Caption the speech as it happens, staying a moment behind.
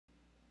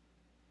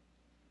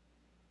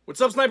What's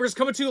up, snipers?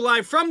 Coming to you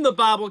live from the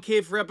Bobble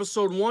Cave for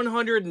episode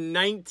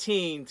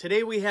 119.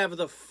 Today we have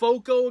the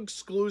FOCO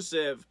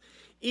exclusive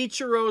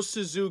Ichiro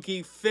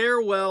Suzuki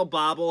Farewell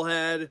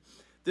Bobblehead.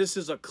 This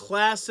is a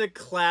classic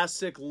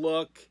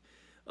look.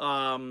 We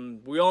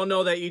all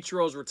know that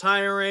Ichiro's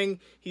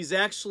retiring. He's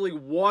actually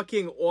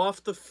walking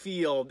off the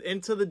field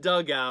into the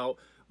dugout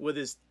with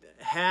his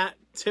hat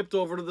tipped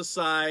over to the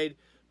side,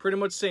 pretty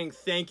much saying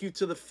thank you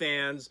to the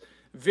fans.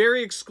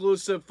 Very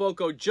exclusive.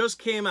 FOCO just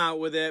came out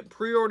with it.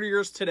 Pre-order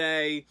yours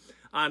today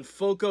on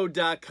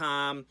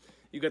FOCO.com.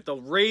 You got the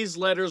raised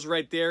letters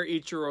right there,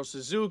 Ichiro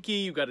Suzuki.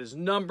 You got his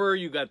number.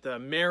 You got the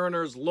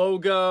Mariners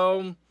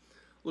logo.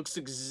 Looks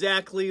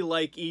exactly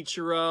like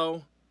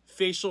Ichiro.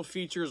 Facial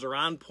features are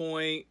on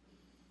point.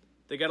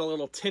 They got a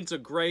little tint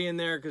of gray in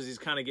there because he's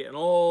kind of getting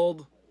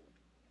old.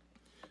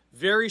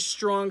 Very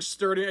strong,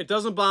 sturdy. It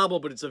doesn't bobble,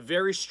 but it's a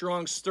very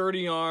strong,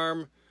 sturdy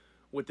arm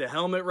with the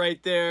helmet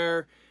right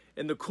there.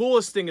 And the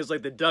coolest thing is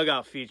like the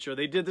dugout feature.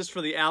 They did this for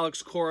the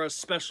Alex Cora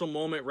Special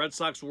Moment Red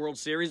Sox World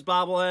Series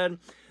bobblehead.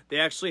 They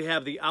actually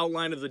have the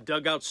outline of the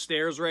dugout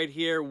stairs right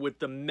here with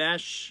the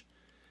mesh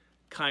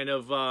kind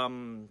of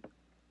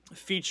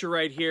feature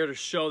right here to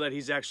show that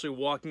he's actually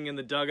walking in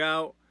the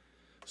dugout.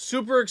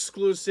 Super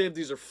exclusive.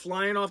 These are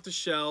flying off the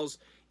shelves.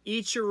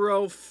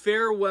 Ichiro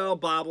Farewell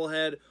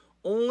Bobblehead,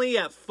 only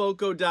at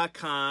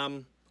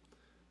FOCO.com.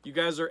 You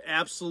guys are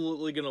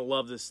absolutely going to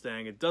love this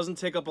thing. It doesn't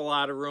take up a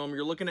lot of room.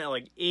 You're looking at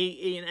like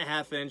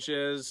 8.5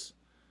 inches.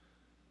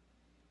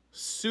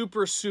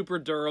 Super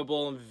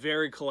durable and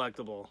very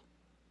collectible.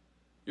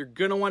 You're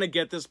going to want to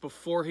get this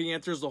before he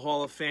enters the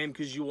Hall of Fame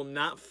because you will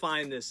not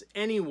find this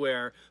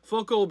anywhere.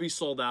 FOCO will be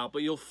sold out,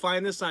 but you'll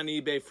find this on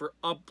eBay for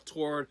up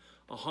toward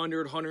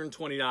 $100,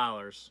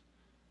 $120.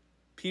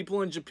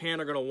 People in Japan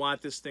are going to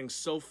want this thing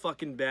so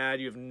fucking bad,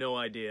 you have no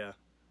idea.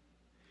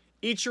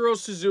 Ichiro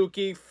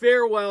Suzuki,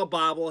 Farewell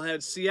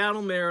Bobblehead,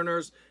 Seattle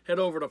Mariners. Head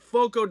over to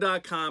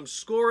FOCO.com,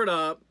 score it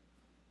up.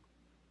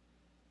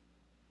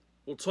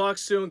 We'll talk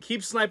soon.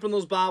 Keep sniping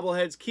those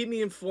bobbleheads. Keep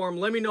me informed.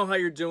 Let me know how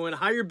you're doing,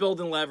 how you're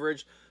building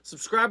leverage.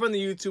 Subscribe on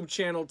the YouTube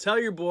channel. Tell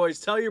your boys,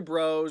 tell your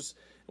bros.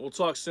 And we'll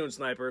talk soon,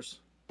 snipers.